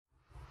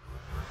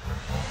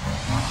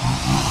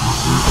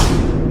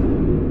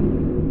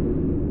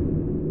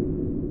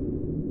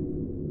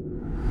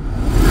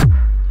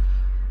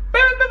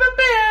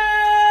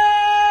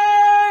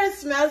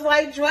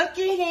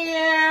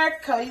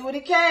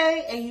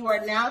and you are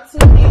now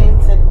tuned in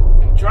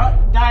to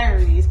Drunk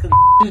Diaries, because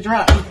is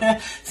drunk,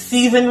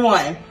 season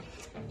 1.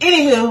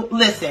 Anywho,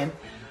 listen,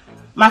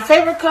 my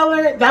favorite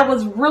color, that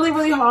was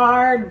really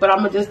hard, but I'm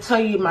gonna just tell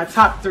you my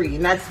top 3,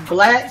 and that's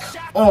black,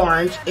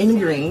 orange, and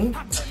green.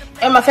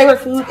 And my favorite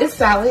food is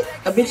salad.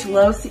 A bitch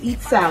loves to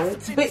eat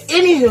salads. But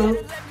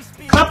anywho,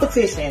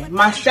 competition.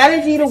 My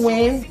strategy to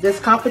win this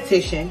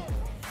competition,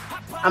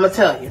 I'm gonna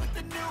tell you.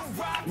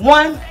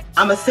 1,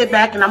 I'm gonna sit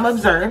back and I'm gonna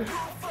observe.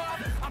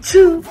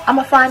 2, I'm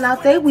gonna find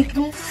out their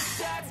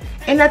weakness.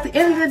 And at the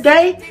end of the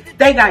day,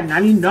 they got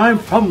 99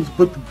 problems,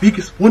 but the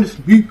biggest one is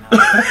me.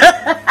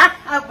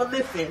 But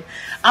listen,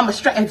 I'm a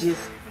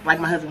strategist, like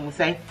my husband would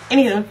say.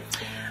 Anywho,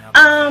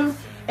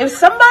 if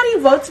somebody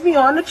votes me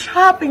on the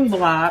chopping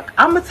block,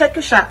 I'm gonna take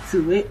a shot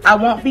to it. I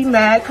won't be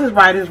mad because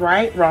right is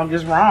right, wrong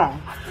is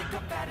wrong.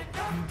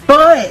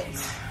 But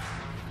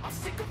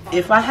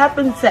if I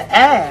happen to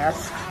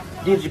ask,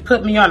 did you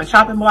put me on the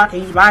chopping block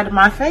and you lied to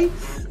my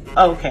face?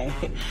 Okay,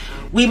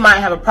 we might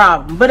have a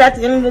problem. But at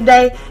the end of the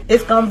day,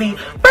 it's gonna be